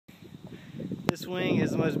This swing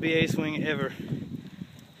is the most BA swing ever.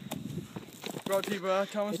 Brought to you by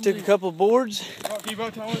Thomas. It took a couple of boards. Brought to you by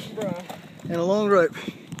Thomas and Brian. And a long rope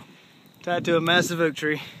tied to a massive oak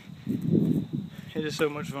tree. It is so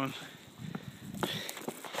much fun.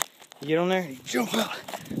 You get on there, you jump out.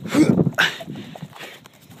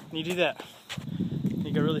 You do that.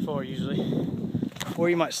 You go really far usually. Or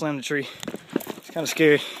you might slam the tree. It's kind of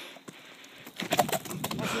scary.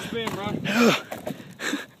 Watch this spin, Brian.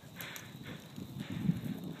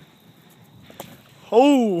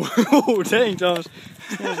 Oh, dang, Thomas.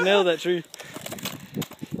 You almost nailed that tree.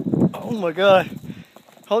 Oh my God.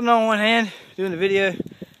 Holding on one hand, doing the video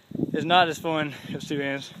is not as fun as two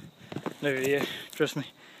hands. No video, trust me.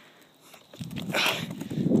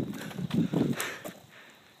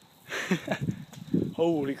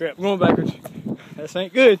 Holy crap, I'm going backwards. This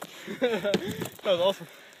ain't good. That was awesome.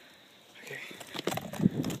 Okay.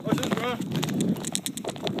 Watch this, Brian.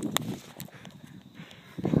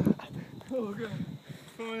 Oh God.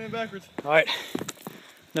 Going in backwards. Alright,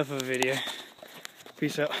 enough of a video.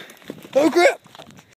 Peace out. Oh crap!